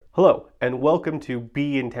Hello, and welcome to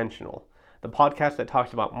Be Intentional, the podcast that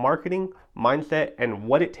talks about marketing, mindset, and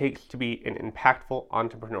what it takes to be an impactful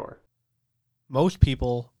entrepreneur. Most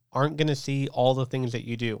people aren't going to see all the things that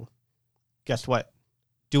you do. Guess what?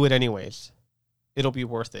 Do it anyways. It'll be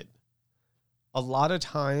worth it. A lot of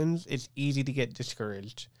times it's easy to get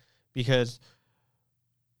discouraged because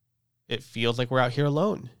it feels like we're out here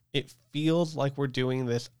alone. It feels like we're doing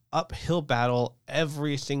this uphill battle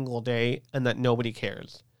every single day and that nobody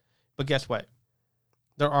cares. But guess what?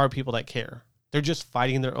 There are people that care. They're just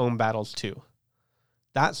fighting their own battles too.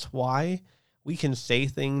 That's why we can say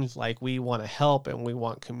things like we want to help and we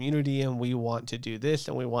want community and we want to do this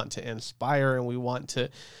and we want to inspire and we want to,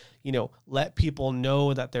 let people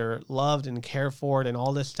know that they're loved and cared for and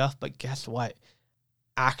all this stuff. But guess what?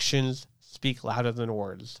 Actions speak louder than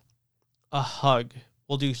words. A hug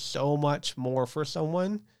will do so much more for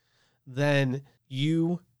someone than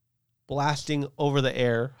you blasting over the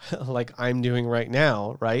air like I'm doing right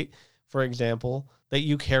now, right? For example, that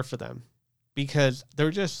you care for them because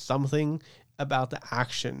there's just something about the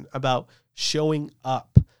action, about showing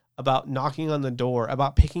up, about knocking on the door,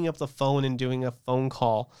 about picking up the phone and doing a phone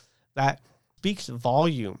call that speaks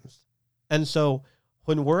volumes. And so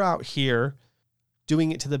when we're out here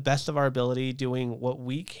doing it to the best of our ability, doing what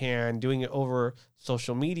we can, doing it over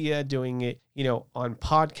social media, doing it, on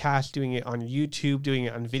podcasts, doing it on YouTube, doing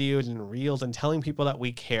it on videos and reels and telling people that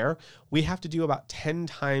we care, we have to do about 10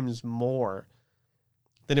 times more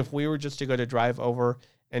than if we were just to go to drive over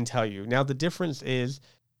and tell you. Now, the difference is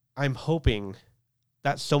I'm hoping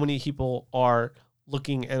that so many people are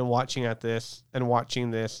looking and watching at this and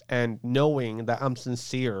watching this and knowing that I'm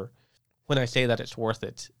sincere when I say that it's worth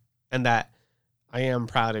it and that I am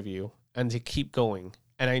proud of you and to keep going.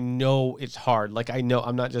 And I know it's hard. Like, I know,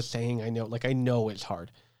 I'm not just saying I know, like, I know it's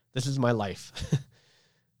hard. This is my life.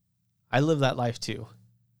 I live that life too.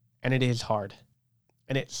 And it is hard.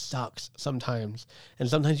 And it sucks sometimes. And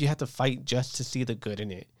sometimes you have to fight just to see the good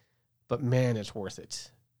in it. But man, it's worth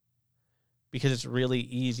it. Because it's really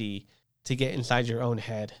easy to get inside your own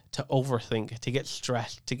head, to overthink, to get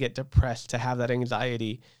stressed, to get depressed, to have that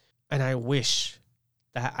anxiety. And I wish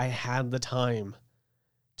that I had the time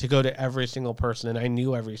to go to every single person and I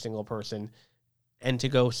knew every single person and to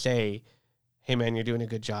go say, hey man, you're doing a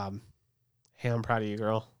good job. Hey, I'm proud of you,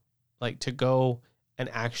 girl. Like to go and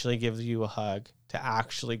actually give you a hug, to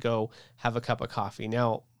actually go have a cup of coffee.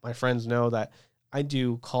 Now, my friends know that I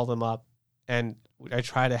do call them up and I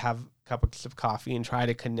try to have cups of coffee and try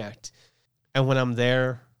to connect. And when I'm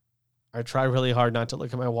there, I try really hard not to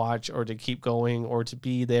look at my watch or to keep going or to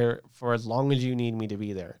be there for as long as you need me to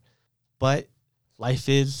be there. But life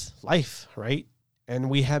is life, right? And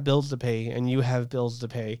we have bills to pay and you have bills to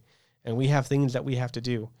pay and we have things that we have to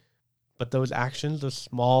do. But those actions, those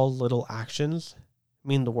small little actions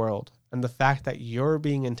mean the world. And the fact that you're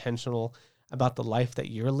being intentional about the life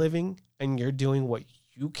that you're living and you're doing what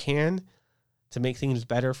you can to make things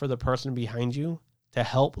better for the person behind you, to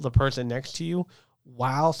help the person next to you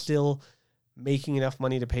while still making enough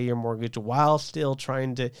money to pay your mortgage, while still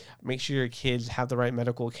trying to make sure your kids have the right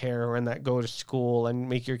medical care and that go to school and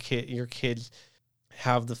make your kids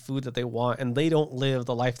have the food that they want and they don't live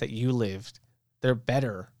the life that you lived. They're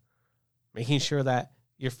better. Making sure that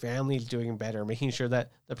your family is doing better, making sure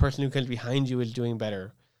that the person who comes behind you is doing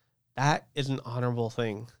better. That is an honorable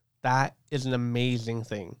thing. That is an amazing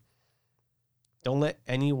thing. Don't let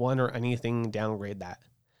anyone or anything downgrade that.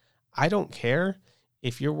 I don't care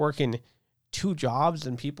if you're working 2 jobs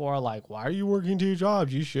and people are like, why are you working 2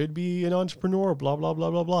 jobs? You should be an entrepreneur, blah, blah, blah,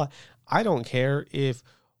 blah, blah. I don't care if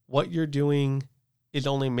what you're doing is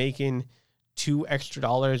only making $2 extra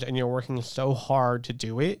and you're working so hard to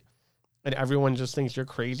do it and everyone just thinks you're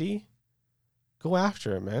crazy. Go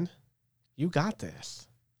after it, man. You got this.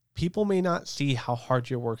 People may not see how hard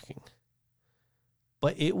you're working,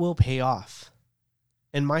 but it will pay off.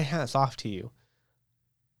 And my hat's off to you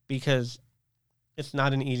because it's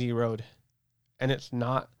not an easy road and it's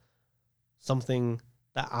not something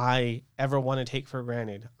that I ever want to take for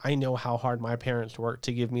granted. I know how hard my parents worked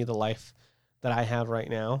to give me the life that I have right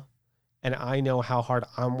now. And I know how hard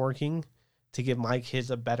I'm working to give my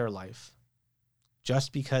kids a better life.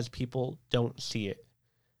 Just because people don't see it,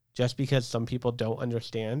 just because some people don't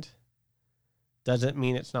understand, doesn't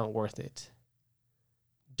mean it's not worth it.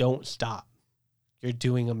 Don't stop. You're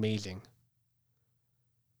doing amazing.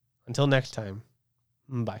 Until next time,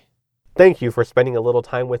 bye. Thank you for spending a little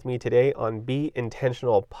time with me today on Be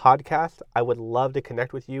Intentional podcast. I would love to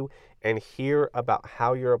connect with you and hear about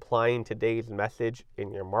how you're applying today's message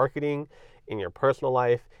in your marketing, in your personal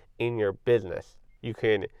life, in your business. You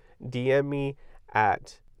can DM me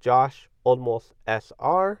at Josh Oldmos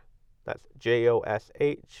SR. That's JoshOlmos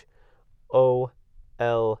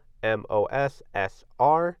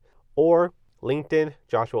or LinkedIn,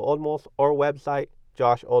 Joshua Oldmos, or website,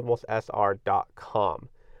 josholdmossr.com.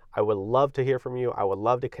 I would love to hear from you. I would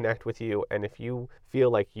love to connect with you. And if you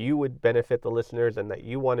feel like you would benefit the listeners and that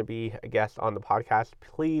you want to be a guest on the podcast,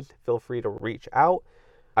 please feel free to reach out.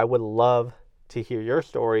 I would love to hear your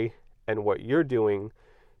story and what you're doing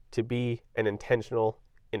to be an intentional,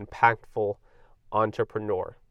 impactful entrepreneur.